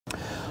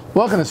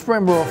Welcome to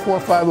Springboro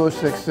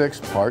 45066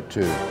 Part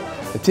 2,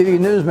 the TV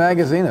news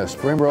magazine of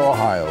Springboro,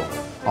 Ohio.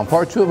 On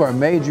Part 2 of our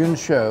May-June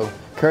show,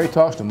 Carrie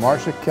talks to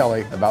Marsha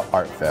Kelley about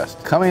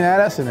Artfest, coming at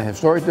us in the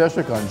Historic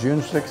District on June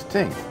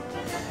 16th.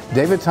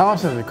 David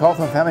Thompson of the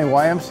Coffman Family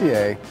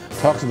YMCA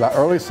talks about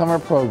early summer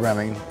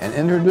programming and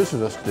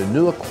introduces us to the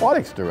new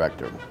aquatics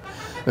director.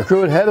 The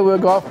crew at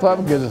Heatherwoode Golf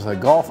Club gives us a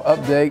golf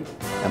update,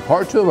 and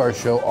Part 2 of our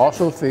show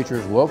also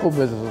features local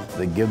businesses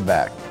that give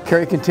back.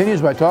 Carrie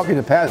continues by talking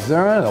to Pat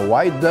Zimmerman at the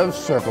White Dove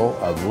Circle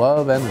of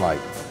Love and Light.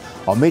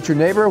 On Meet Your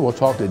Neighbor, we'll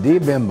talk to Dee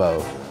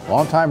Benbow,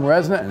 longtime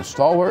resident and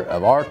stalwart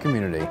of our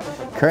community.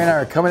 Carrie and I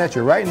are coming at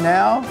you right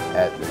now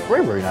at the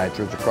Springboro United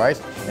Church of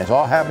Christ, and it's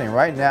all happening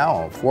right now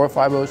on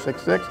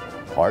 45066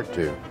 Part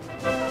 2.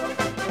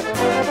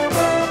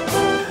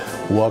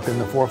 Welcome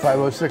to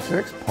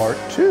 45066 Part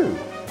 2.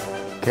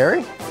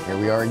 Carrie, here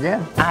we are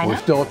again. We're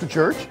still at the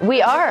church.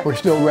 We are. We're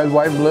still red,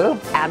 white, and blue.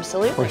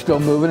 Absolutely. We're still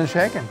moving and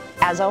shaking.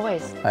 As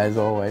always. As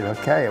always.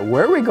 Okay,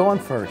 where are we going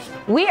first?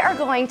 We are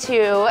going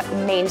to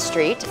Main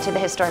Street to the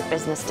Historic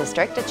Business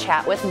District to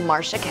chat with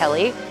Marsha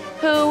Kelley,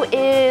 who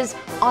is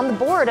on the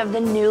board of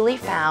the newly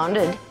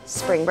founded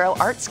Springboro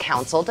Arts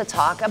Council, to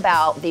talk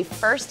about the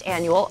first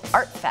annual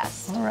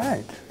Artfest. All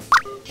right.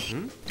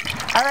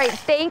 All right,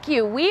 thank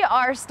you. We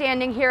are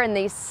standing here in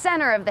the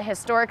center of the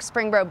historic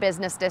Springboro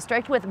Business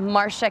District with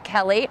Marsha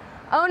Kelley,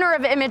 owner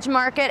of Image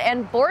Market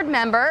and board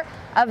member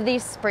of the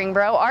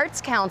Springboro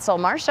Arts Council.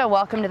 Marsha,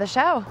 welcome to the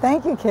show.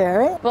 Thank you,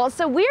 Carrie. Well,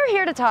 so we're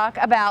here to talk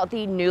about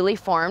the newly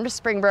formed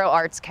Springboro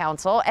Arts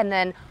Council, and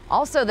then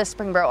also the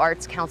Springboro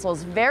Arts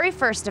Council's very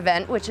first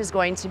event, which is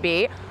going to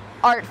be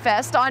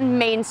Artfest on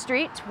Main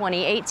Street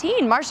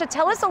 2018. Marsha,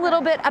 tell us a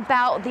little bit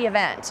about the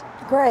event.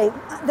 Great.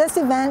 This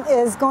event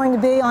is going to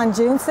be on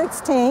June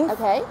 16th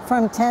Okay.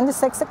 from 10 to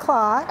 6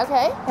 o'clock.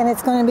 Okay. And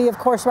it's going to be, of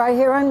course, right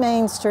here on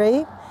Main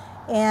Street.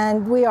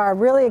 And we are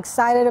really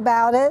excited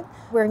about it.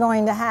 We're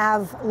going to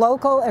have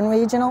local and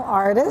regional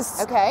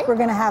artists. Okay. We're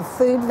going to have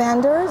food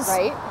vendors.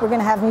 Right. We're going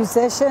to have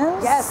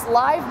musicians. Yes,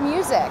 live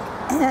music.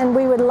 And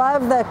we would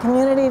love the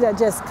community to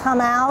just come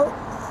out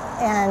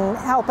and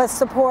help us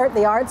support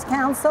the Arts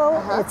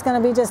Council. It's going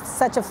to be just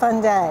such a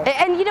fun day.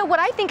 And you know what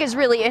I think is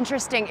really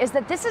interesting is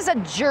that this is a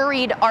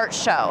juried art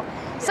show.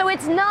 So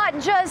it's not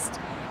just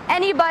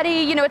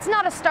anybody, you know, it's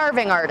not a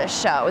starving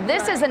artist show.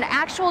 This is an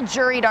actual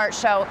juried art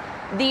show.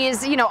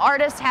 These, you know,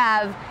 artists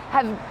have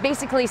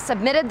basically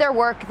submitted their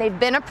work, they've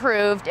been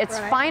approved. It's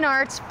fine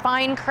arts,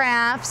 fine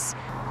crafts.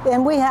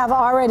 And we have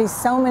already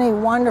so many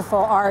wonderful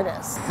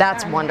artists.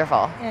 That's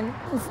wonderful. And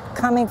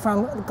coming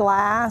from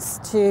glass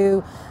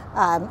to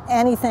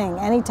anything,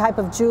 any type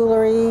of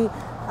jewelry.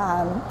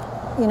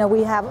 You know,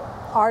 we have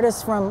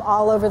artists from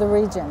all over the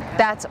region.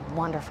 That's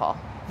wonderful.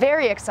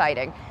 Very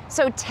exciting.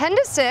 So 10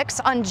 to 6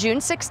 on June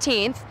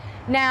 16th.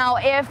 Now,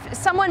 if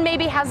someone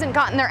maybe hasn't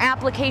gotten their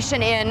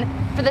application in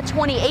for the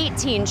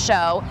 2018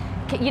 show,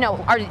 you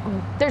know,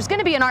 there's going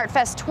to be an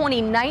Artfest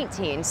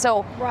 2019.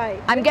 So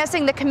I'm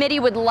guessing the committee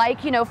would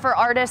like, you know, for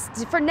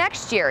artists for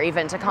next year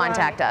even to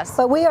contact us.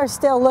 But we are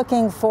still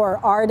looking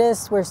for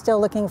artists. We're still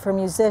looking for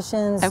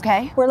musicians.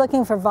 Okay. We're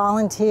looking for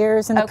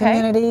volunteers in the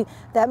community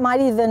that might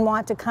even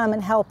want to come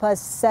and help us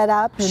set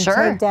up and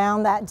take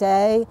down that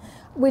day.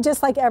 We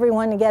just like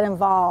everyone to get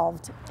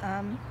involved.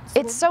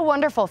 It's so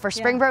wonderful for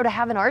Springboro to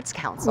have an arts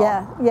council.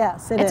 Yeah,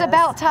 yes, It's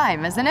about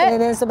time, isn't it?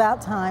 It is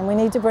about time. We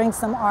need to bring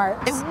some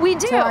art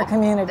to our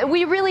community.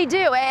 We really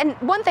do. And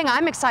one thing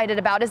I'm excited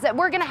about is that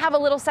we're going to have a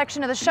little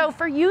section of the show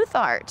for youth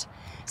art.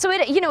 So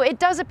it, you know, it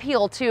does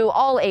appeal to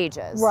all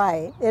ages.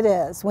 Right, it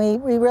is. We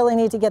really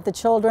need to get the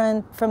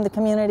children from the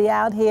community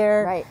out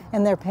here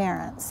and their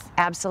parents.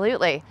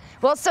 Absolutely.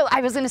 Well, so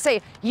I was going to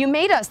say, you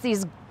made us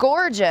these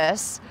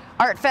gorgeous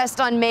Artfest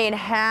on Main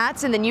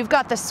hats, and then you've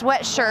got the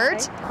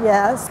sweatshirt.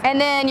 Yes.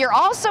 And then you're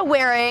also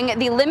wearing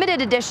the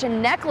limited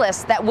edition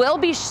necklace that will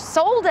be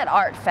sold at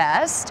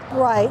Artfest.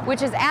 Right.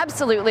 Which is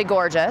absolutely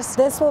gorgeous.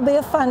 This will be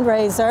a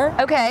fundraiser.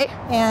 Okay.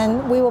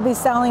 And we will be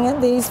selling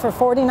these for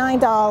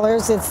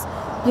 $49. It's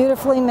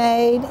beautifully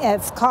made.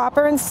 It's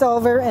copper and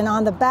silver, and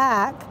on the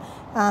back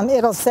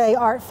it'll say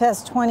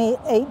Artfest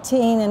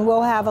 2018, and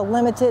we'll have a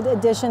limited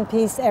edition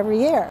piece every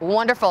year.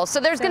 Wonderful.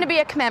 So there's going to be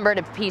a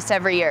commemorative piece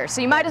every year.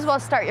 So you might as well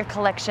start your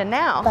collection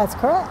now. That's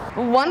correct.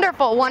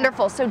 Wonderful,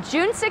 wonderful. So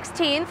June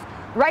 16th,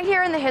 right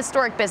here in the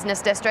Historic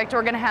Business District,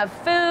 we're going to have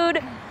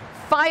food,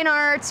 fine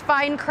arts,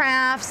 fine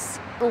crafts,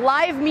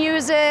 live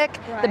music.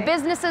 The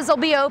businesses will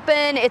be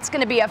open. It's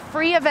going to be a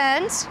free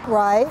event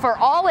for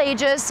all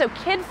ages, so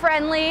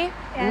kid-friendly,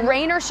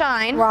 rain or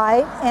shine.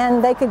 Right,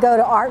 and they could go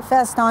to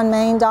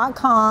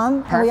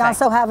artfestonmain.com. We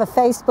also have a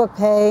Facebook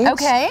page,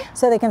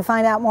 so they can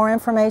find out more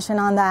information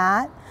on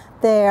that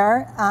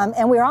there.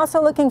 And we're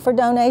also looking for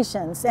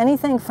donations,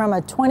 anything from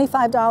a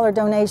 $25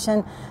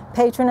 donation,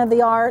 patron of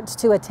the arts,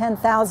 to a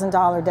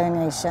 $10,000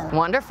 donation.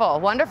 Wonderful,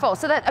 wonderful.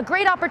 So that's a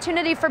great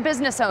opportunity for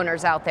business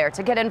owners out there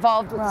to get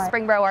involved with the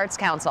Springboro Arts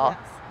Council.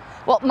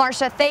 Well,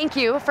 Marsha, thank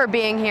you for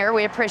being here.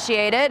 We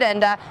appreciate it,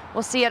 and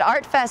we'll see you at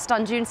Artfest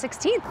on June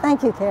 16th.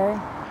 Thank you, Carrie.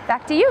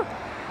 Back to you.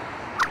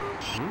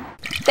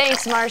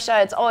 Thanks,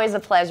 Marsha. It's always a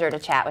pleasure to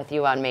chat with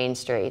you on Main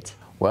Street.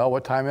 Well,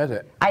 what time is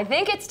it? I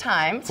think it's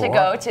time to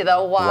go to the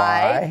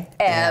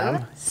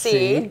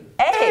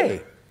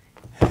YMCA.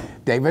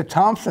 David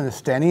Thompson is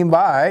standing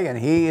by, and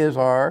he is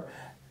our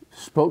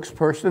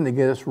spokesperson to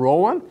get us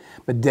rolling.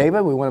 But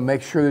David, we want to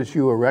make sure that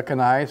you are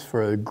recognized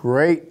for a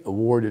great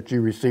award that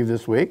you received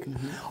this week.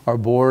 Our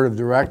board of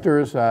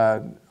directors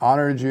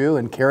honored you,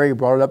 and Carrie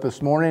brought it up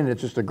this morning.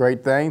 It's just a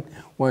great thing.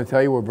 I want to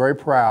tell you we're very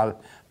proud.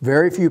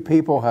 Very few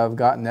people have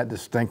gotten that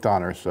distinct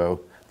honor,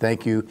 so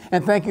thank you.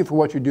 And thank you for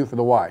what you do for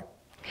the Y.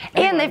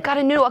 And they've got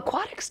a new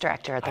aquatics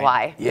director at the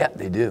Y. Yeah,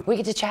 they do. We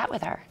get to chat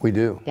with her. We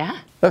do.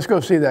 Yeah. Let's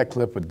go see that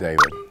clip with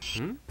David.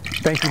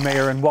 Thank you,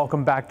 Mayor, and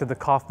welcome back to the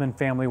Coffman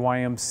Family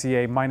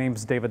YMCA. My name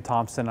is David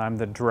Thompson. I'm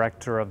the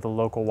director of the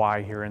local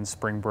Y here in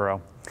Springboro.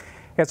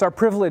 It's our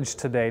privilege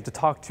today to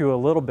talk to you a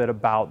little bit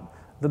about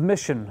the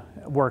mission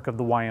work of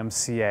the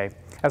YMCA.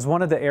 As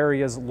one of the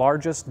area's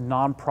largest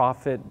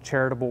nonprofit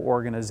charitable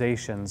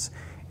organizations,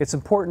 it's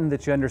important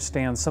that you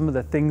understand some of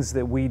the things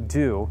that we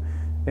do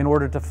in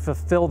order to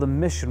fulfill the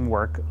mission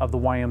work of the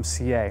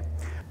YMCA.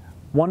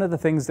 One of the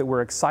things that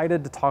we're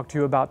excited to talk to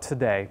you about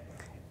today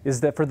is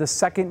that for the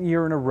second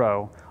year in a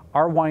row,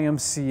 our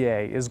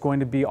YMCA is going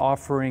to be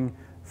offering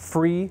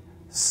free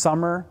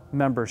summer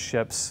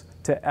memberships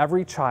to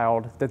every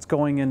child that's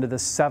going into the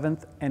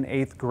 7th and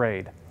 8th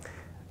grade.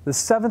 The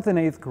 7th and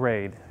 8th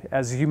grade,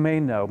 as you may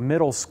know,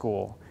 middle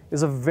school,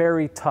 is a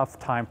very tough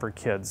time for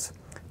kids.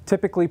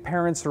 Typically,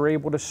 parents are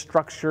able to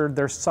structure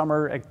their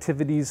summer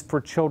activities for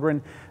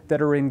children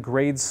that are in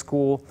grade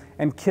school,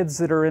 and kids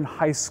that are in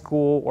high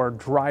school or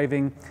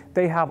driving,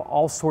 they have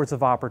all sorts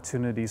of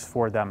opportunities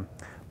for them.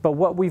 But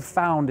what we've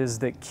found is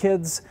that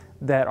kids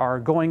that are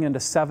going into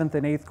 7th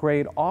and 8th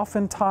grade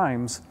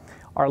oftentimes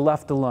are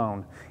left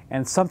alone.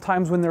 And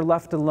sometimes when they're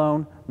left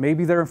alone,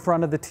 maybe they're in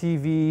front of the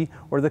TV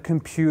or the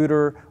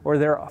computer or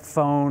their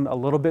phone a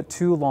little bit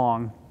too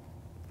long,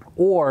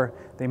 or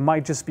they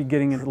might just be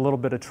getting in a little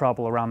bit of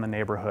trouble around the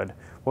neighborhood.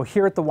 Well,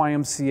 here at the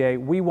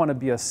YMCA, we want to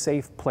be a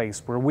safe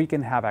place where we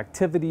can have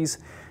activities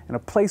and a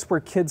place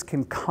where kids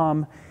can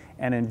come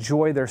and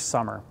enjoy their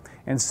summer.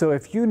 And so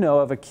if you know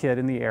of a kid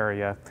in the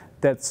area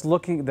that's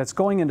going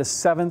into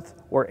 7th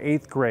or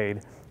 8th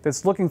grade,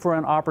 that's looking for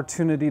an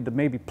opportunity to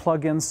maybe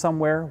plug in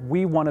somewhere,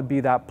 we want to be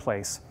that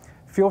place.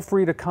 Feel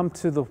free to come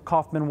to the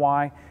Coffman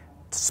Y,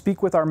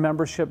 speak with our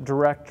membership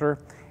director,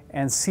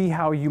 and see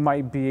how you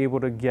might be able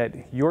to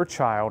get your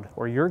child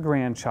or your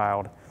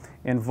grandchild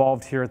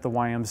involved here at the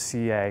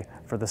YMCA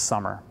for the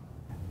summer.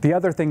 The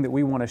other thing that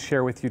we want to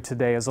share with you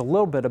today is a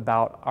little bit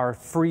about our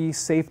free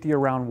Safety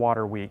Around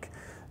Water Week.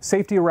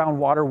 Safety Around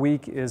Water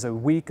Week is a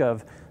week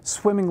of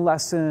swimming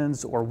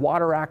lessons or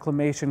water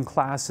acclimation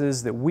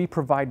classes that we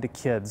provide to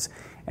kids.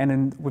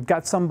 And we've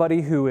got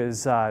somebody who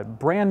is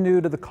brand new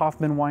to the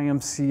Coffman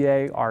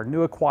YMCA. Our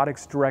new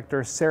aquatics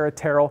director, Sarah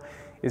Terrell,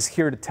 is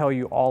here to tell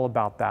you all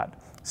about that.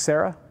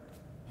 Sarah?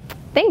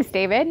 Thanks,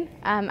 David.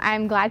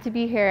 I'm glad to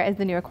be here as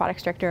the new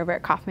aquatics director over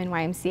at Coffman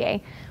YMCA.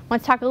 I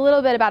want to talk a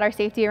little bit about our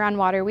Safety Around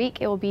Water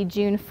Week. It will be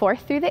June 4th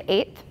through the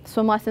 8th.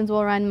 Swim lessons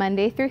will run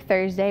Monday through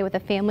Thursday with a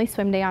family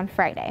swim day on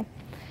Friday.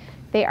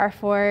 They are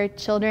for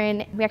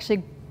children, we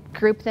actually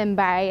group them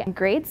by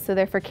grades, so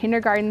they're for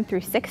kindergarten through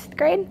 6th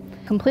grade,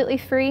 completely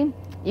free.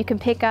 You can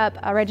pick up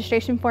a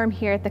registration form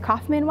here at the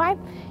Coffman Y.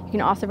 You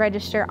can also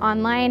register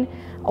online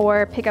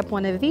or pick up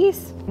one of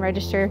these and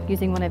register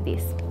using one of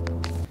these.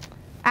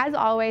 As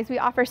always, we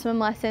offer swim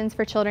lessons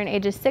for children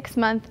ages 6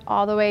 months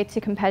all the way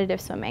to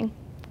competitive swimming.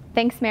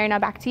 Thanks, Mary. Now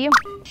back to you.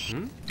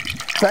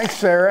 Thanks,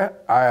 Sarah.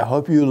 I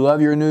hope you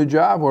love your new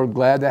job. We're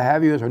glad to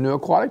have you as our new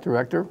aquatic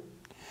director.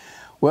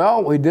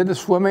 Well, we did the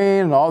swimming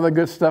and all the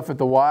good stuff at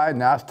the Y.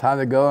 Now it's time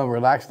to go and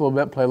relax a little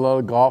bit, play a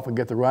little golf, and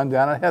get the run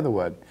down at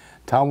Heatherwood.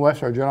 Tom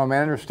West, our general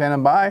manager,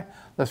 standing by.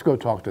 Let's go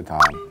talk to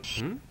Tom.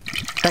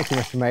 Thank you,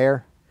 Mr.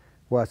 Mayor.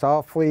 Well, it's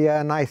awfully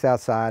nice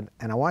outside,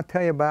 and I want to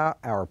tell you about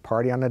our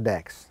party on the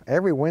decks.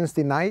 Every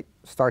Wednesday night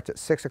starts at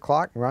 6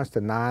 o'clock and runs to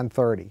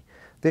 9:30.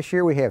 This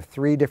year we have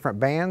 3 different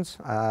bands,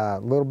 a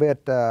little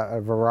bit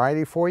of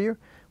variety for you.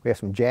 We have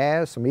some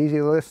jazz, some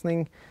easy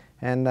listening,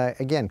 and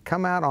again,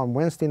 come out on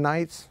Wednesday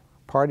nights,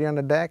 party on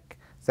the deck.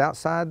 It's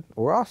outside.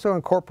 We're also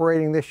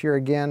incorporating this year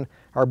again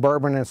our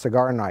bourbon and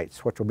cigar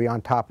nights, which will be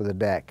on top of the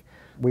deck.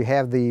 We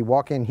have the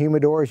walk-in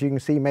humidors you can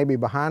see maybe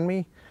behind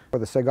me for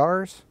the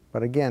cigars.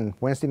 But again,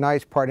 Wednesday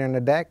nights, party on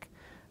the deck.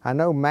 I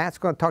know Matt's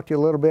going to talk to you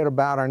a little bit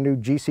about our new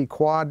GC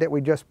Quad that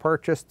we just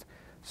purchased,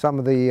 some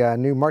of the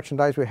new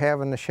merchandise we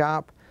have in the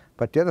shop.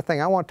 But the other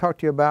thing I want to talk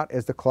to you about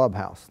is the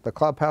clubhouse. The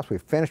clubhouse,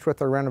 we've finished with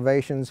the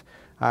renovations.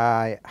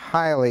 I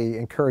highly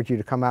encourage you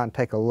to come out and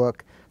take a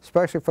look,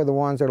 especially for the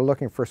ones that are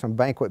looking for some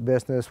banquet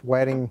business,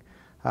 wedding.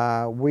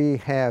 We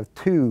have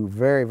 2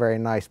 very, very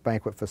nice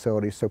banquet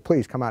facilities, so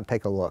please come out and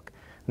take a look.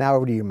 Now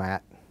over to you,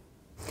 Matt.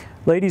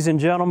 Ladies and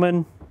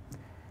gentlemen,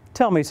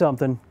 tell me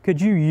something,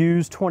 could you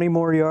use 20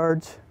 more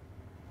yards?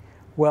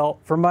 Well,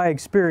 from my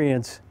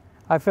experience,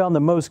 I found that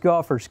most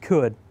golfers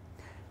could.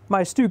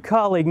 My astute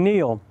colleague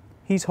Neil,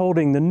 he's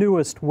holding the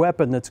newest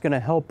weapon that's going to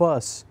help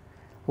us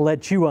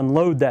let you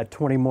unload that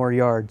 20 more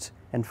yards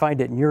and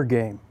find it in your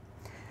game.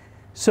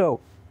 So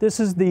this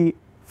is the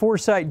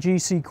Foresight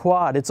GC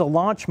Quad. It's a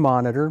launch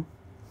monitor.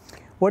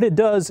 What it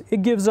does,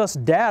 it gives us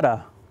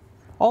data.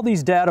 All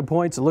these data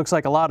points, it looks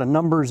like a lot of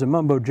numbers and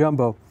mumbo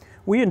jumbo.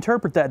 We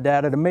interpret that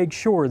data to make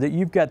sure that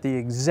you've got the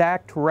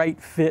exact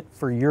right fit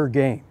for your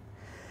game.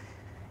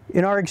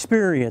 In our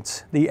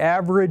experience, the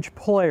average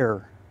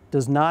player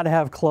does not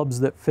have clubs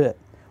that fit.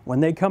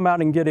 When they come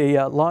out and get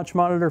a launch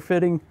monitor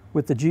fitting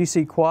with the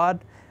GC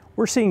Quad,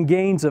 we're seeing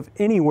gains of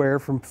anywhere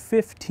from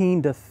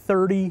 15 to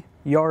 30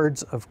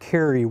 yards of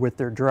carry with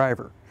their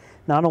driver.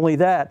 Not only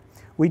that,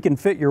 we can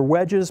fit your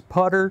wedges,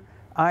 putter,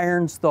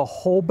 irons, the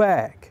whole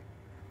bag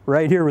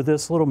right here with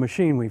this little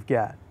machine we've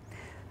got.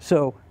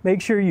 So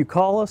make sure you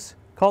call us,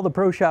 call the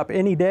Pro Shop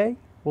any day.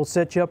 We'll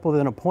set you up with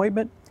an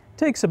appointment. It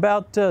takes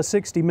about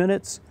 60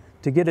 minutes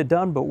to get it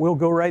done, but we'll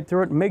go right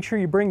through it. And make sure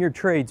you bring your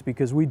trades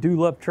because we do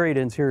love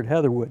trade-ins here at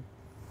Heatherwood.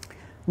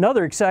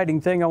 Another exciting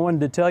thing I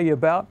wanted to tell you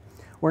about,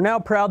 we're now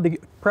proud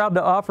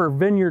to offer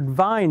Vineyard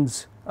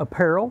Vines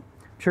apparel.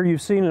 I'm sure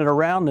you've seen it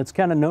around. It's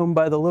kind of known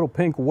by the little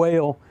pink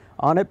whale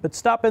on it, but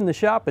stop in the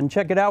shop and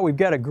check it out. We've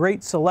got a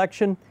great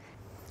selection.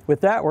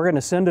 With that, we're going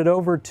to send it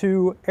over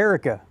to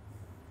Erica.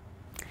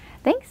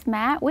 Thanks,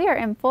 Matt. We are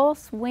in full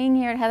swing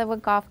here at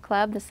Heatherwoode Golf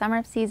Club. The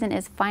summer season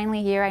is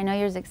finally here. I know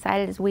you're as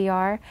excited as we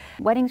are.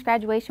 Weddings,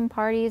 graduation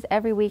parties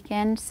every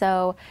weekend,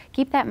 so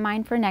keep that in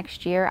mind for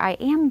next year. I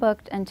am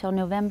booked until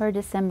November,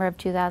 December of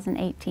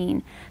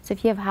 2018. So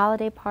if you have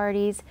holiday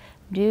parties,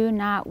 do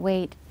not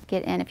wait.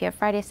 Get in. If you have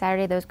Friday,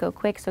 Saturday, those go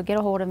quick, so get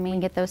a hold of me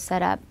and get those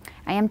set up.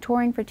 I am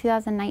touring for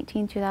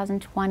 2019,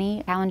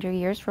 2020 calendar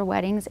years for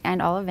weddings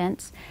and all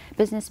events,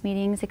 business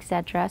meetings,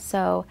 etc.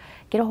 So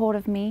get a hold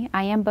of me.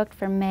 I am booked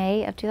for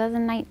May of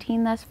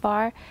 2019 thus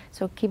far,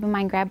 so keep in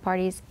mind grab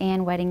parties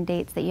and wedding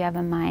dates that you have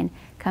in mind.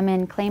 Come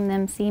in, claim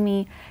them, see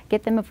me,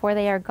 get them before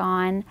they are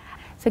gone.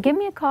 So give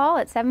me a call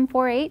at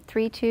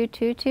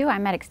 748-3222.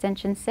 I'm at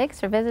extension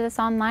 6, or visit us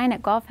online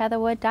at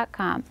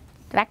golfheatherwood.com.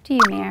 Back to you,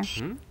 Mayor.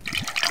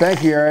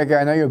 Thank you, Erica.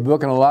 I know you're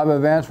booking a lot of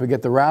events. We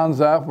get the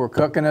rounds up. We're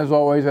cooking as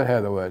always at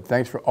Heatherwood.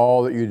 Thanks for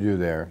all that you do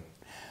there.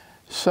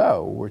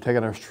 So we're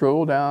taking our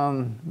stroll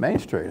down Main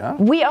Street, huh?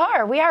 We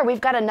are.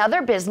 We've got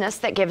another business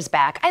that gives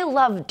back. I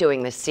love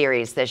doing this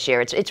series this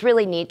year. It's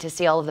really neat to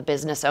see all of the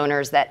business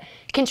owners that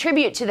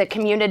contribute to the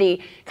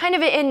community kind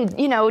of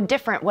in,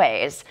 different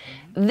ways.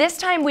 This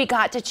time we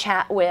got to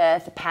chat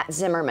with Pat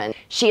Zimmerman.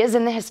 She is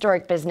in the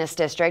Historic Business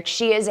District.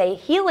 She is a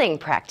healing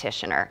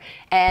practitioner,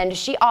 and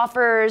she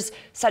offers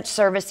such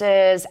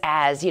services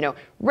as,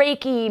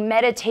 Reiki,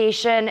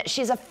 meditation.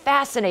 She's a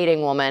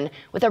fascinating woman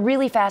with a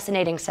really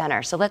fascinating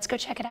center. So let's go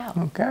check it out.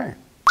 Okay.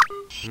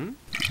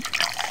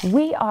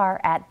 We are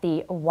at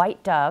the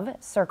White Dove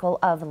Circle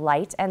of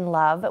Light and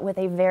Love with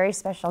a very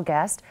special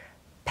guest,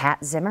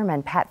 Pat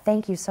Zimmerman. Pat,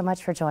 thank you so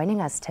much for joining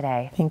us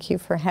today. Thank you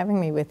for having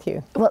me with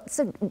you. Well,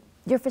 so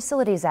your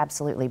facility is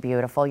absolutely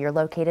beautiful. You're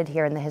located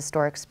here in the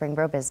historic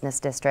Springboro Business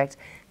District.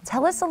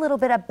 Tell us a little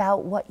bit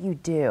about what you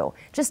do,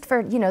 just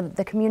for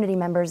the community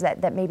members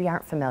that maybe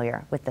aren't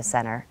familiar with the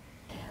center.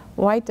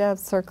 White Dove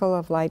Circle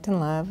of Light and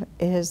Love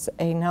is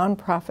a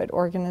nonprofit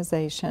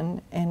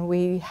organization, and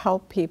we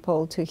help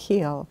people to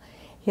heal.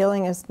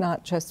 Healing is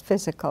not just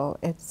physical,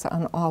 it's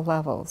on all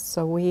levels.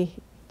 So we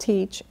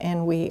teach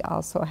and we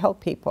also help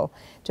people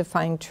to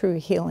find true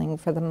healing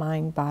for the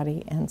mind,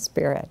 body, and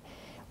spirit.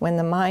 When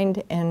the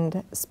mind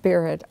and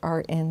spirit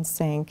are in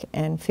sync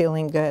and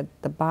feeling good,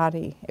 the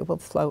body, it will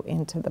flow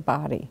into the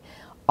body.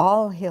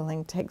 All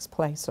healing takes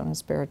place on a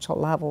spiritual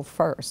level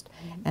first,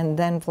 and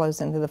then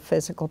flows into the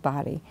physical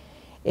body.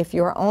 If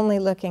you're only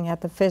looking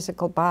at the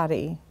physical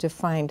body to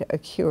find a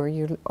cure,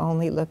 you're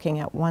only looking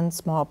at one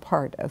small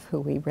part of who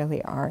we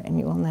really are, and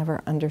you will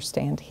never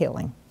understand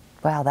healing.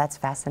 Wow, that's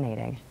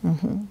fascinating.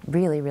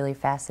 Really, really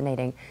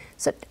fascinating.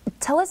 So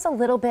tell us a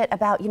little bit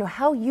about,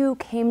 how you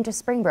came to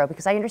Springboro,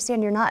 because I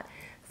understand you're not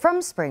from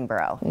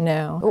Springboro.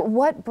 No.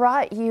 What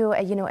brought you,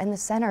 in the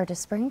center to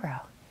Springboro?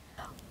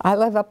 I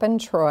live up in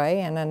Troy,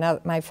 and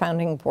my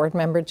founding board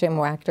member, Jim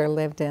Wachter,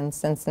 lived in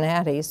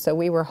Cincinnati, so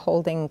we were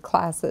holding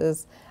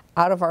classes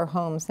out of our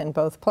homes in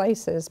both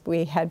places.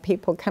 We had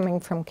people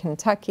coming from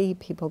Kentucky,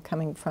 people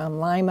coming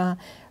from Lima,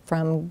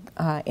 from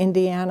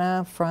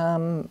Indiana,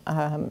 from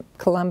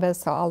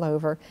Columbus, all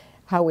over,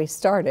 how we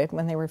started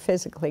when they were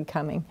physically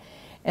coming.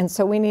 And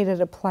so we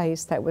needed a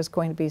place that was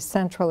going to be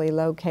centrally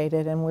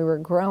located, and we were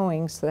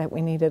growing, so that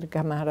we needed to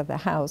come out of the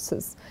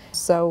houses.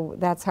 So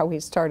that's how we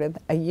started.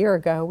 A year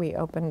ago, we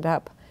opened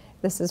up.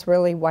 This is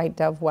really White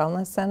Dove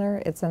Wellness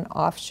Center. It's an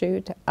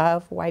offshoot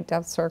of White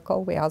Dove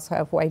Circle. We also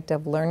have White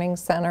Dove Learning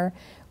Center,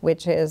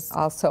 which is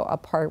also a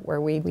part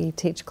where we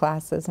teach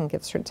classes and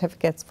give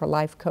certificates for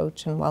life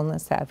coach and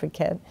wellness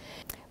advocate.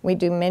 We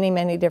do many,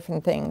 many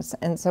different things.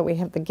 And so we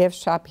have the gift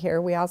shop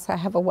here. We also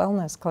have a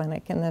wellness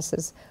clinic, and this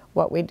is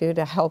what we do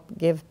to help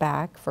give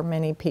back for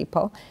many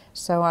people.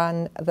 So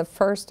on the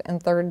first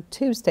and third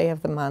Tuesday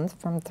of the month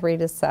from 3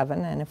 to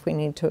 7, and if we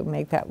need to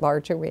make that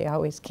larger, we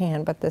always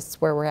can, but this is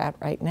where we're at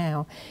right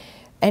now.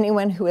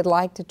 Anyone who would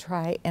like to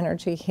try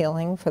energy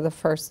healing for the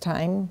first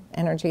time,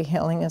 energy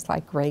healing is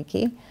like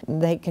Reiki,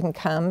 they can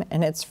come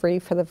and it's free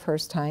for the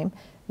first time.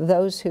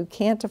 Those who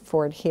can't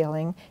afford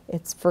healing,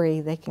 it's free.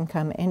 They can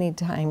come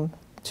anytime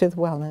to the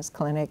wellness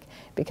clinic,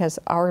 because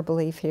our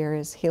belief here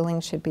is healing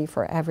should be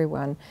for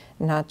everyone,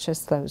 not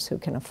just those who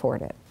can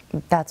afford it.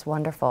 That's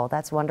wonderful.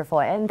 That's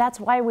wonderful. And that's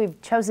why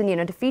we've chosen,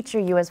 to feature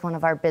you as one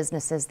of our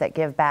businesses that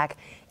give back.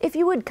 If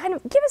you would kind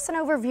of give us an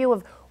overview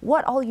of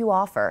what all you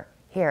offer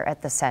here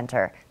at the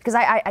center. Because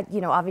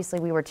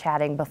obviously we were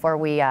chatting before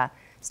we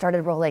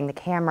started rolling the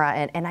camera,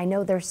 and I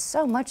know there's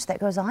so much that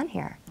goes on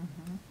here.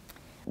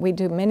 We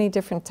do many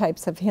different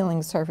types of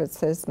healing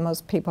services.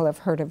 Most people have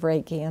heard of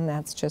Reiki, and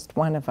that's just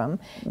one of them.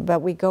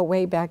 But we go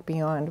way back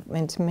beyond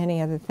into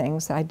many other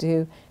things. I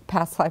do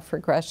past life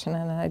regression,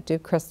 and I do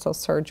crystal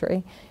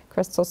surgery.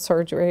 Crystal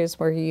surgery is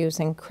where you're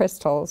using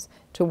crystals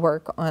to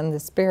work on the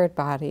spirit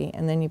body,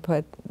 and then you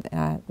put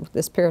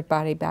the spirit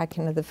body back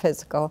into the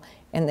physical,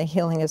 and the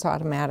healing is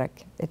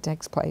automatic. It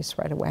takes place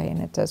right away, and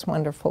it does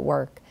wonderful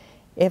work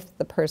if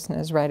the person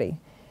is ready.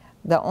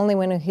 The only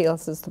one who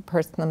heals is the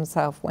person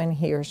themselves when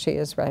he or she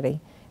is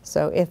ready.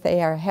 So if they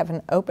have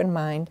an open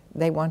mind,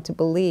 they want to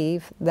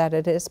believe that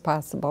it is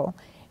possible,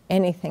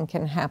 anything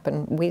can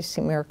happen. We see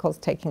miracles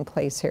taking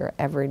place here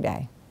every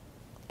day.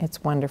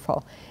 It's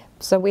wonderful.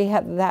 So we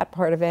have that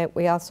part of it.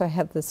 We also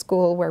have the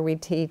school where we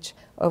teach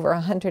over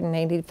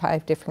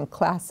 185 different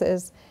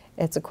classes.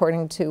 It's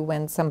according to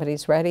when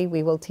somebody's ready.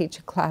 We will teach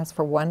a class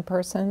for one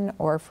person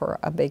or for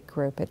a big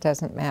group. It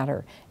doesn't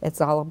matter.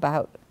 It's all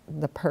about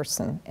the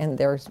person and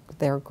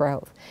their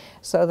growth.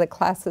 So the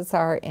classes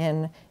are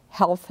in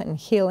health and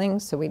healing,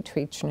 so we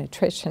teach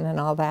nutrition and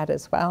all that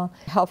as well.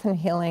 Health and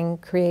healing,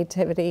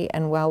 creativity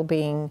and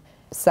well-being,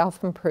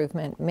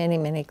 self-improvement,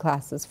 many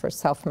classes for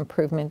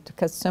self-improvement,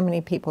 because so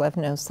many people have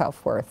no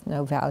self-worth,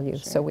 no value,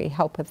 so we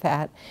help with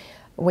that.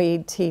 We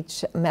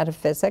teach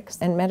metaphysics,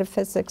 and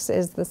metaphysics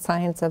is the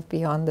science of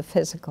beyond the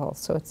physical,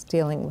 so it's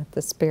dealing with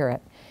the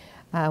spirit.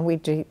 We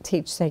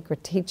teach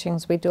sacred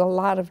teachings. We do a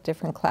lot of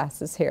different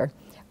classes here.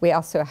 We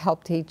also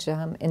help teach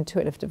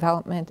intuitive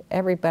development.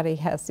 Everybody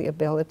has the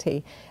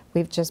ability.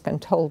 We've just been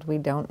told we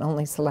don't,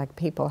 only select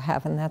people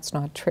have, and that's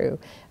not true.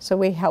 So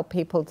we help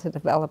people to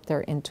develop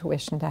their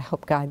intuition to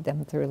help guide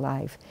them through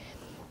life.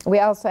 We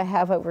also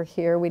have over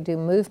here, we do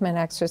movement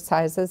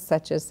exercises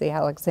such as the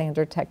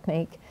Alexander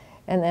technique.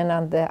 And then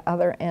on the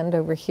other end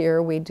over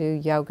here, we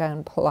do yoga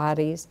and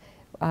Pilates.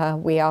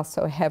 We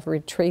also have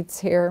retreats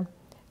here.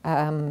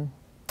 Trying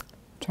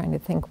to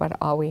think what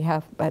all we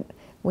have, but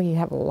we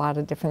have a lot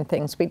of different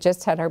things. We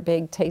just had our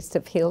big Taste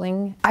of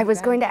Healing. I was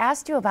going to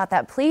ask you about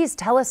that. Please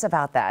tell us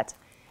about that.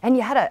 And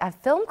you had a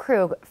film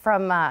crew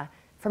from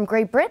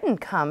Great Britain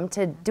come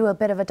to do a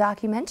bit of a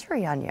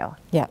documentary on you.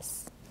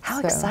 Yes. How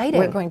exciting.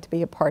 We're going to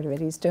be a part of it.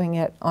 He's doing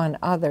it on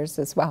others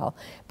as well,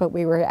 but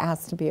we were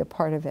asked to be a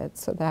part of it,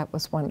 so that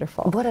was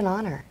wonderful. What an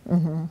honor.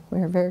 We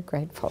were very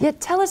grateful. Yeah,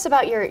 tell us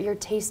about your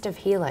Taste of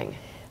Healing.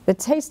 The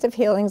Taste of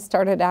Healing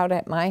started out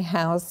at my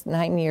house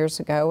 9 years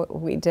ago.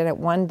 We did it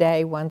one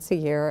day, once a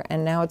year,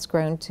 and now it's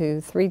grown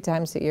to 3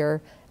 times a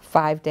year,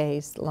 5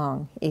 days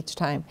long each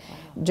time.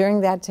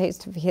 During that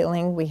Taste of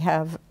Healing, we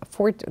have,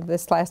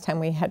 this last time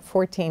we had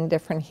 14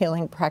 different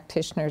healing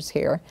practitioners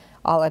here,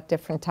 all at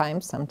different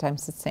times,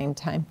 sometimes at the same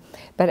time.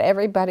 But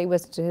everybody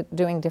was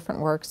doing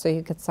different work, so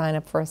you could sign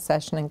up for a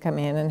session and come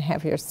in and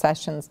have your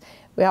sessions.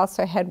 We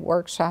also had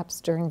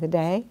workshops during the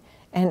day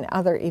and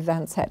other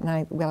events at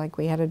night.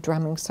 We had a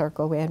drumming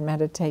circle, we had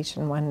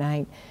meditation one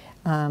night.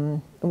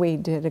 We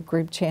did a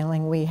group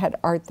channeling. We had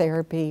art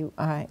therapy,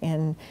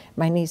 and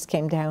my niece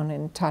came down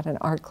and taught an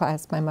art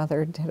class. My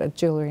mother did a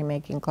jewelry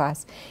making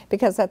class,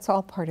 because that's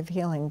all part of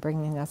healing,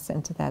 bringing us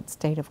into that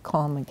state of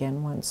calm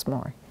again once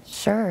more.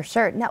 Sure,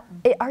 sure. Now,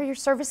 are your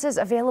services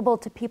available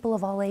to people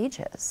of all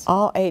ages?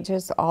 All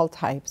ages, all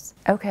types.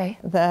 Okay.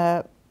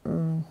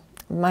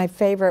 My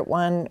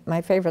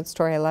favorite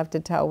story I love to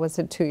tell was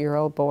a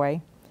 2-year-old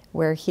boy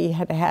where he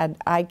had had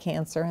eye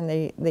cancer, and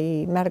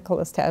the medical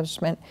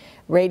establishment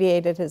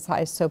radiated his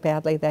eyes so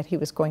badly that he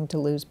was going to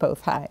lose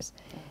both eyes.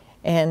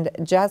 And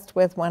just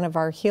with one of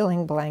our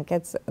healing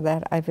blankets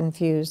that I've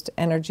infused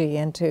energy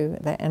into,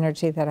 the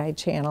energy that I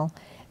channel,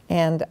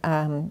 and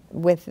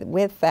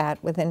with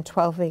that, within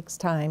 12 weeks'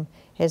 time,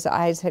 his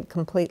eyes had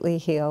completely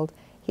healed.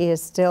 He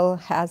still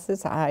has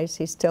his eyes.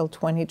 He's still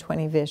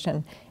 20/20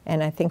 vision,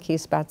 and I think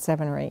he's about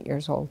 7 or 8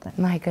 years old now.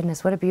 My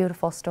goodness, what a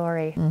beautiful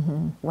story.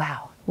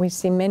 Wow. We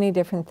see many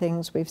different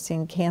things. We've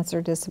seen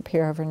cancer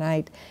disappear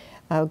overnight.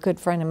 A good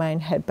friend of mine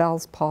had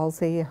Bell's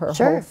palsy. Her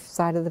whole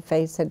side of the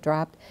face had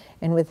dropped,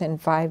 and within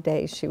 5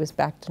 days she was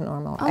back to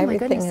normal. Oh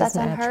Everything my goodness, that's is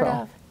natural.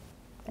 unheard of.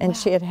 And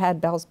she had had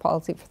Bell's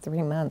palsy for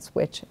 3 months,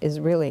 which is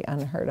really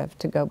unheard of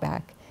to go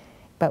back.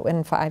 But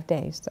within 5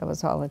 days, that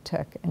was all it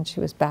took, and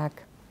she was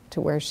back to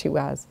where she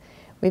was.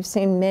 We've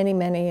seen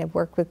many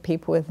work with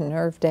people with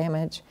nerve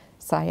damage,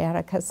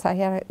 sciatica.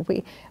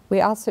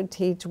 We also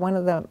teach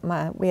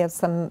we have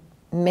some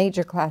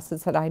major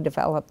classes that I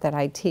developed that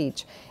I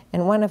teach,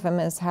 and one of them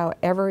is how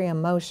every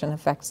emotion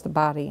affects the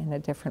body in a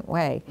different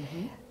way.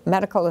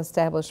 medical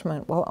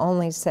establishment will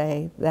only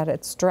say that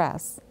it's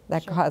stress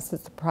that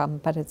causes the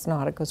problem, but it's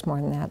not. It goes more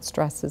than that.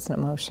 Stress is an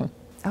emotion.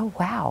 Oh,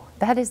 wow.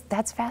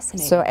 That's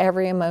fascinating. So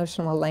every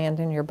emotion will land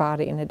in your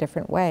body in a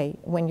different way.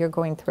 When you're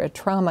going through a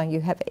trauma,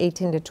 you have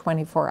 18 to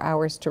 24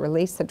 hours to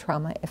release the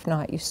trauma. If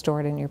not, you store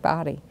it in your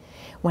body.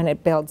 When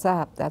it builds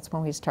up, that's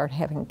when we start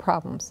having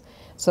problems.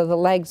 So the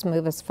legs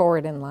move us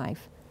forward in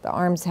life. The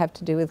arms have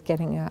to do with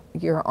getting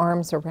your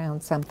arms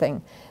around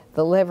something.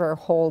 The liver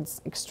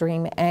holds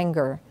extreme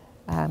anger.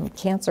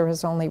 Cancer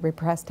is only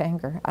repressed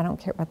anger. I don't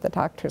care what the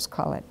doctors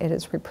call it. It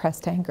is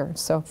repressed anger.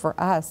 So for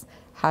us,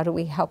 how do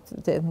we help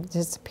them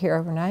disappear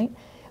overnight?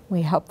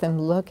 We help them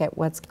look at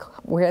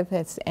where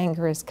this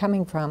anger is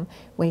coming from.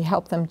 We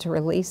help them to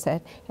release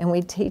it, and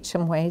we teach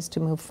them ways to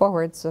move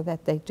forward so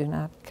that they do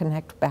not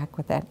connect back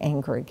with that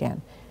anger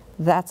again.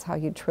 That's how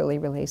you truly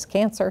release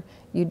cancer.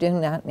 You do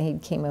not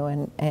need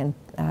chemo and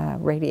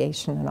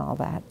radiation and all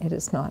that. It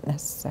is not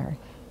necessary.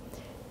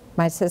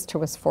 My sister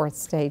was 4th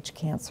stage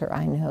cancer.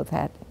 I know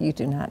that you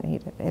do not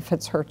need it. If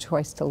it's her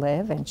choice to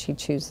live and she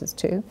chooses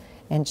to,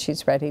 and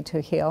she's ready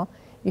to heal,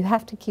 you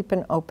have to keep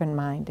an open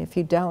mind. If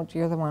you don't,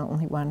 you're the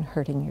only one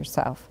hurting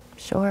yourself.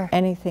 Sure.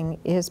 Anything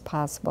is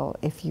possible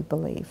if you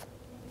believe.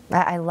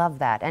 I love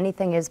that.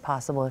 Anything is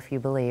possible if you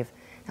believe.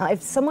 Now,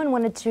 if someone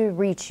wanted to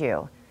reach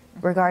you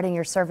regarding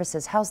your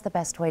services, how's the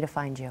best way to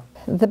find you?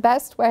 The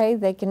best way,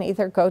 they can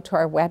either go to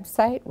our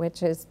website,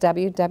 which is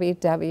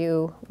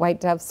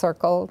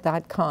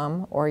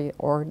www.whitedovecircle.com or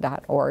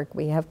 .org.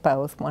 We have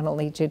both. One will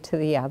lead you to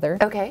the other.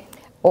 Okay.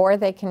 Or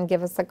they can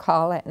give us a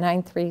call at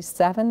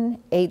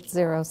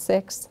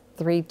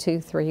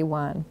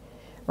 937-806-3231.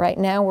 Right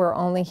now we're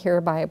only here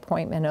by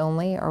appointment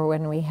only, or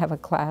when we have a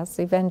class.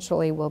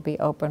 Eventually we'll be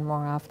open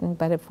more often,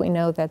 but if we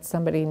know that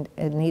somebody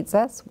needs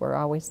us, we're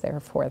always there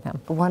for them.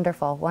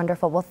 Wonderful,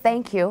 wonderful. Well,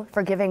 thank you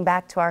for giving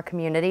back to our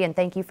community, and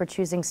thank you for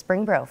choosing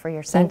Springboro for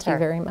your center. Thank you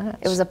very much.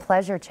 It was a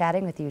pleasure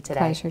chatting with you today.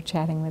 Pleasure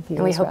chatting with you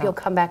and we as hope well. you'll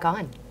come back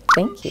on.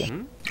 Thank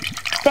you.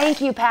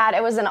 Thank you, Pat.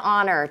 It was an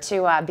honor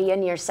to be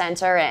in your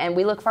center, and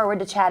we look forward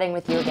to chatting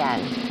with you again.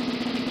 Is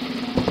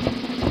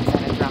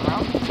that a drum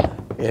roll?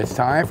 It's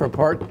time for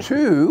part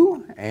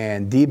 2,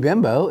 and Dee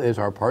Benbow is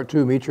our part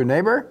 2 Meet Your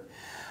Neighbor.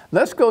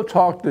 Let's go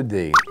talk to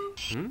Dee.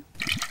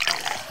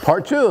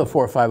 Part 2 of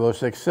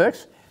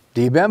 45066.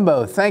 Dee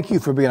Benbow, thank you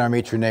for being our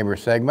Meet Your Neighbor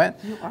segment.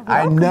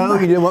 I know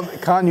you didn't want to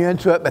con you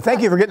into it, but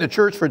thank you for getting to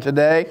church for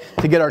today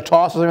to get our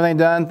tosses and everything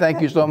done.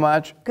 Thank you so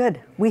much.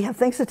 Good. We have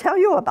things to tell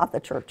you about the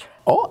church.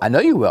 Oh, I know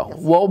you will. Yes.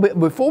 Well,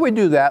 before we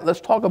do that,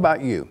 let's talk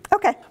about you.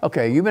 Okay.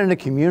 Okay, you've been in the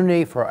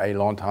community for a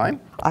long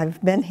time.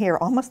 I've been here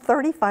almost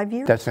 35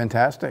 years. That's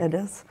fantastic. It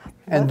is.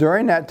 And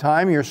during that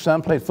time, your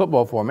son played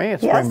football for me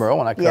at Springboro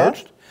when I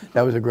coached. Yes.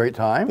 That was a great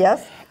time.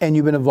 Yes. And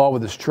you've been involved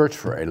with this church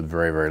for a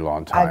very, very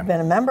long time. I've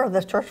been a member of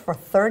this church for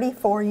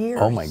 34 years.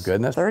 Oh my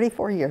goodness.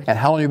 34 years. And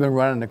how long have you been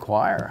running the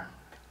choir?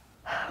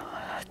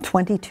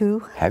 22.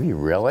 Have you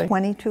really?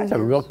 22 That's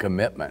years. a real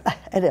commitment.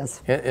 It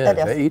is. It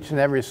is. Each and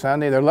every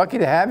Sunday. They're lucky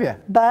to have you.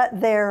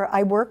 But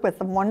I work with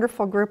a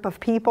wonderful group of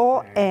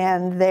people,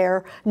 and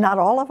not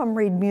all of them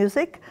read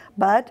music,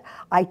 but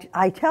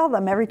I tell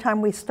them every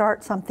time we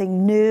start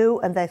something new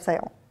and they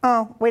say,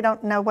 oh, we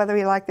don't know whether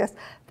we like this.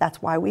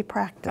 That's why we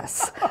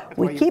practice.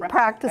 We keep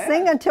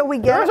practicing until we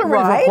get it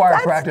right.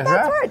 That's right.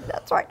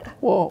 That's right.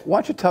 Well,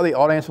 why don't you tell the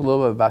audience a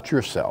little bit about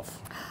yourself?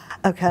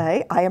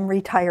 Okay, I am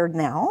retired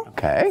now.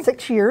 Okay.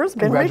 6 years,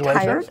 been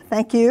retired.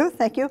 Thank you,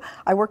 thank you.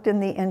 I worked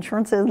in the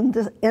insurance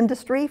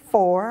industry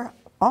for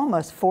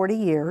almost 40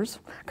 years,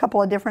 a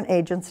couple of different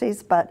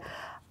agencies, but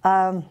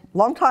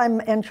long-time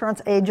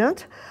insurance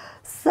agent.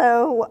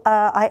 So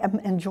I am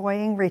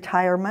enjoying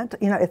retirement.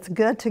 You know, it's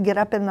good to get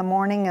up in the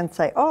morning and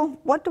say, oh,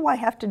 what do I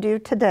have to do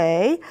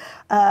today?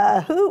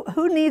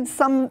 Who needs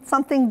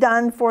something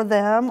done for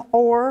them?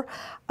 Or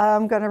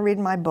I'm going to read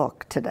my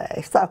book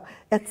today. So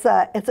it's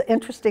an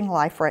interesting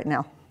life right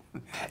now.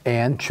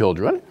 And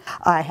children?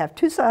 I have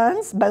 2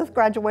 sons, both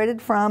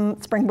graduated from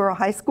Springboro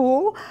High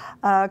School.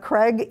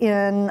 Craig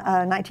in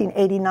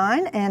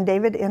 1989 and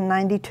David in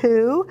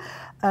 92.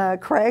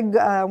 Craig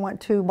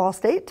went to Ball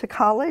State to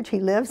college. He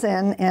lives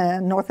in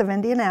north of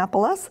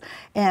Indianapolis.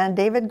 And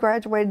David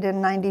graduated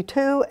in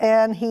 92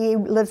 and he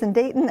lives in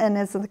Dayton and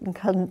is in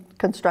the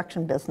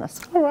construction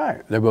business. All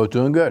right. They're both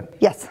doing good.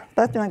 Yes,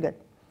 both doing good.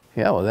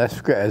 Yeah, well, that's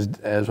great.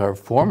 As our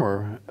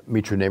former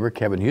Meet Your Neighbor,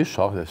 Kevin Hughes,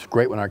 talked, it's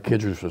great when our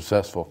kids are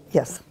successful.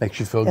 Yes. Makes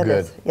you feel good.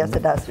 Is. Yes,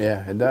 it does.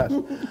 Yeah, it does.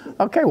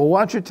 Okay, well,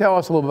 why don't you tell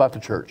us a little about the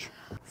church?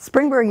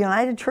 Springboro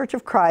United Church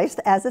of Christ,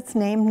 as it's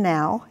named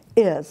now,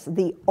 is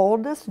the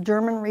oldest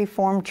German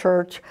Reformed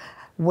church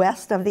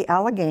west of the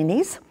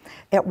Alleghenies.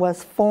 It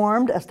was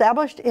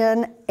established in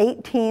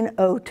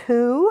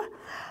 1802.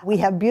 We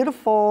have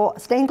beautiful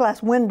stained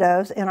glass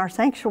windows in our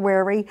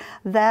sanctuary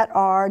that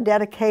are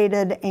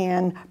dedicated,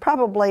 and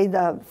probably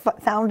the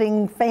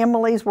founding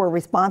families were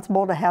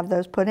responsible to have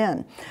those put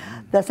in.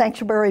 The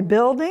sanctuary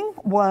building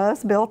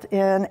was built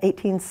in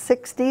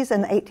 1860s.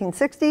 In the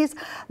 1860s,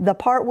 the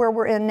part where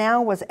we're in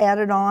now was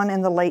added on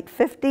in the late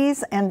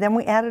 50s, and then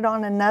we added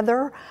on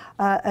another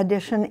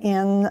addition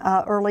in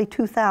early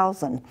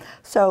 2000.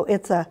 So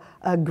it's a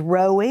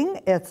growing,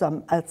 it's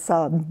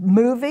a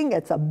moving,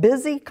 it's a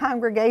busy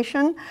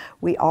congregation.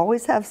 We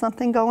always have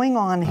something going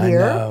on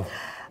here. I know.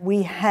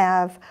 We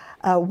have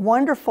a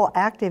wonderful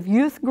active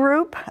youth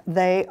group.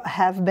 They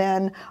have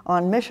been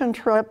on mission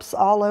trips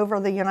all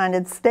over the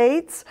United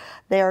States.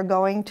 They are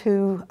going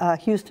to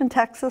Houston,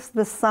 Texas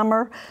this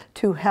summer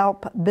to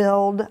help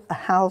build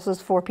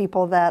houses for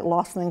people that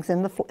lost things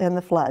in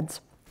the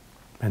floods.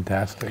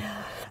 Fantastic.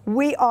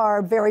 We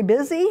are very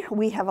busy.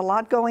 We have a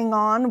lot going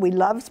on. We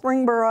love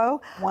Springboro.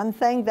 One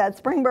thing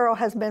that Springboro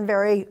has been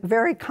very,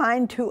 very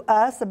kind to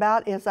us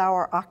about is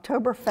our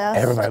Oktoberfest.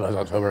 Everybody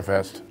loves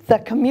Oktoberfest. The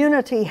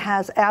community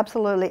has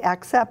absolutely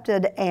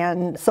accepted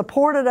and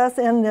supported us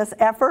in this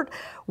effort.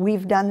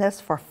 We've done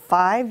this for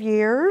 5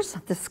 years.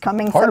 This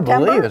coming September.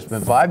 Hard to believe it's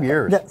been 5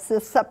 years.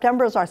 This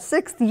September is our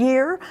 6th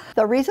year.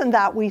 The reason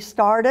that we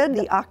started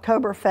the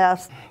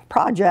Oktoberfest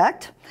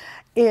project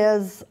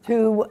is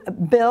to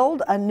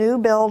build a new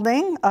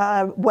building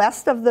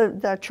west of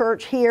the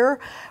church here.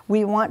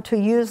 We want to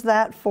use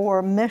that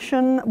for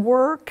mission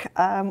work.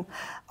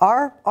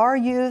 Our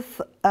youth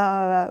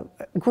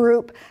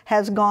group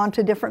has gone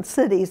to different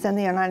cities in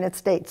the United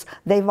States.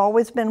 They've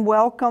always been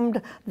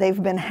welcomed.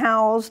 They've been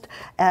housed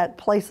at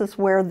places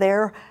where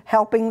they're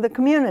helping the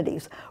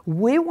communities.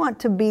 We want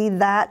to be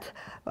that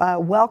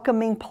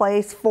welcoming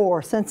place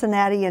for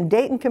Cincinnati and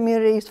Dayton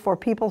communities, for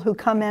people who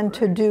come in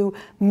to do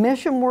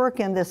mission work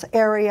in this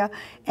area.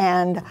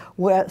 And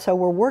so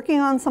we're working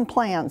on some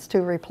plans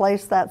to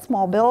replace that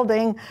small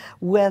building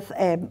with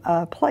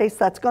a place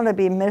that's going to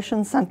be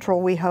mission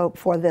central, we hope,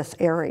 for this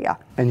area.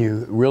 And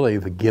you really,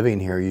 the giving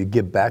here, you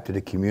give back to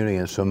the community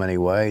in so many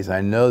ways.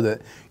 I know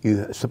that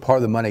so part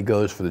of the money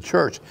goes for the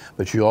church,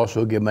 but you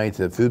also give money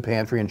to the food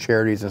pantry and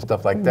charities and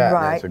stuff like that.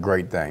 Right. That's a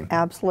great thing.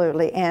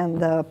 Absolutely.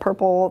 And the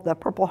Purple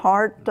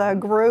Heart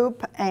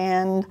group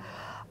and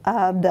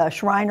the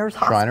Shriners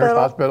Hospital. Shriners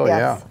Hospital,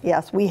 yes, yeah.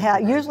 Yes, we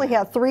usually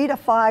have 3 to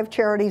 5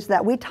 charities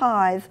that we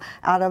tithe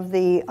out of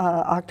the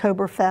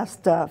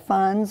Oktoberfest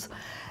funds.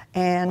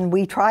 And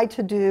we try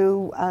to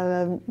do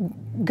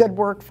good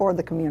work for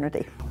the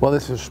community. Well,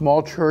 this is a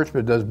small church, but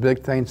it does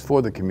big things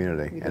for the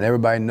community. And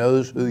everybody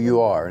knows who you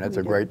are, and that's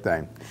a great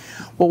thing.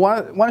 Well,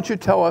 why don't you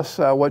tell us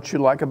what you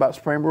like about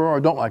Springboro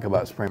or don't like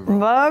about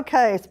Springboro?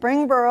 Okay,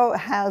 Springboro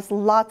has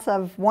lots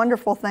of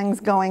wonderful things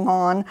going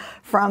on,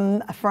 from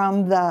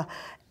the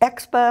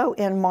expo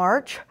in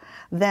March,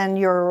 then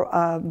your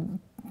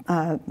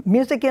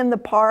Music in the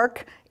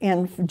Park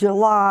in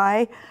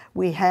July.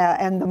 We have,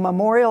 and the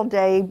Memorial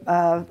Day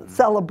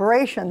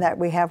celebration that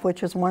we have,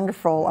 which is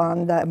wonderful,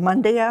 on the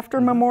Monday after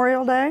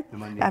Memorial Day,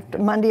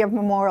 Monday of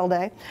Memorial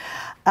Day.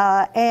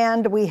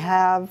 And we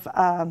have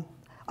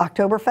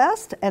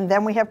Oktoberfest, and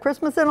then we have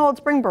Christmas in Old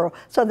Springboro.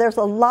 So there's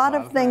a lot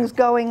of things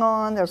going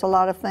on. There's a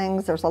lot of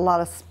things. There's a lot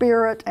of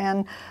spirit,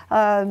 and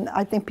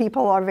I think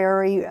people are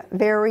very,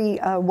 very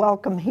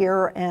welcome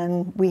here,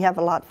 and we have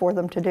a lot for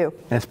them to do.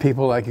 And it's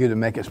people like you to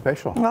make it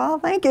special. Well,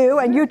 thank you,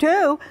 and you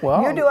too.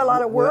 Well, you do a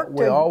lot of work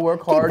we all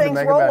work hard keep things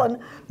to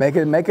rolling.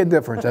 make a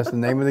difference. That's the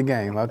name of the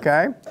game.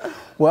 Okay.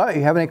 Well,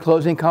 you have any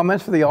closing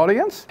comments for the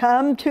audience?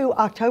 Come to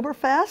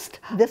Oktoberfest.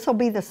 This will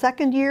be the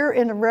 2nd year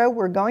in a row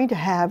we're going to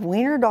have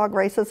wiener dog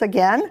races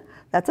again.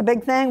 That's a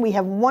big thing. We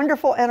have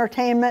wonderful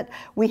entertainment.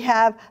 We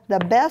have the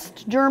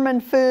best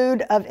German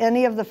food of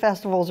any of the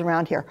festivals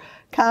around here.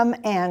 Come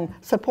and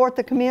support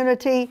the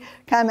community.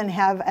 Come and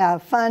have a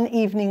fun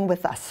evening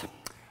with us.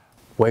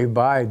 Wave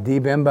bye, Dee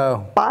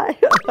Benbow. Bye.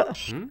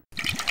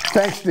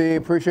 Thanks, Dee.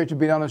 Appreciate you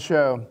being on the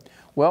show.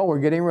 Well, we're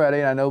getting ready,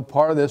 and I know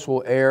part of this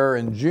will air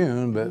in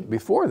June, but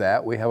before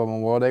that, we have a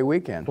Memorial Day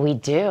weekend. We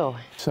do.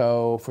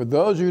 So for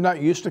those of you not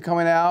used to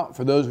coming out,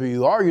 for those of you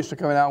who are used to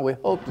coming out, we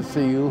hope to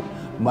see you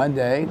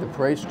Monday. The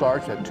parade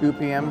starts at 2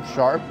 p.m.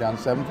 sharp down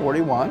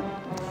 741.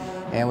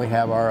 And we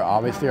have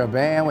obviously our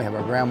band, we have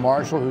our Grand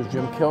Marshal, who's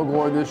Jim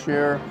Kilgore this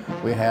year.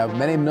 We have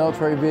many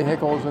military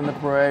vehicles in the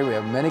parade. We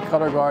have many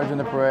color guards in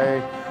the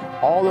parade.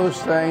 All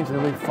those things, and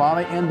then we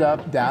finally end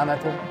up down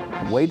at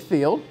the Wade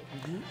Field,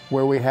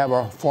 where we have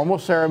our formal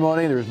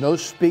ceremony. There's no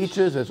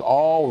speeches. It's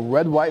all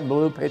red, white, and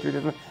blue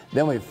patriotism.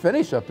 Then we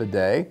finish up the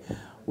day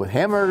with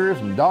hamburgers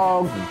and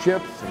dogs and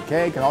chips and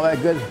cake and all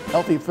that good,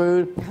 healthy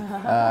food.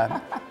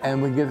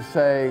 And we get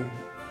to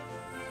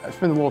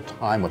spend a little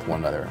time with one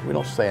another. We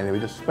don't say anything. We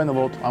just spend a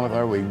little time with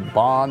one another. We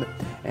bond,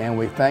 and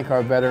we thank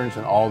our veterans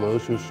and all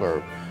those who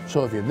serve.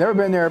 So if you've never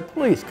been there,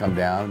 please come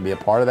down and be a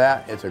part of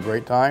that. It's a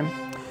great time.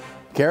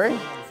 Carrie,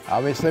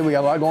 obviously we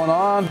got a lot going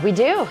on. We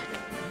do.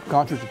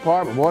 Concerts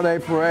apart, Memorial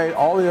Day Parade,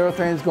 all the other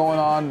things going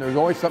on. There's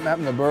always something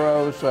happening in the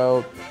borough,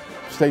 so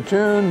stay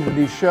tuned with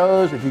these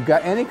shows. If you've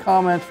got any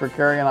comments for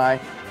Carrie and I,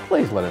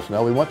 please let us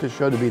know. We want this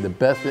show to be the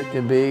best it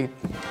can be,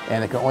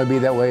 and it can only be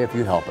that way if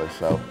you help us.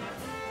 So,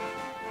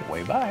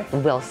 way bye.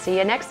 We'll see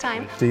you next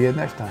time. See you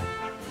next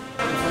time.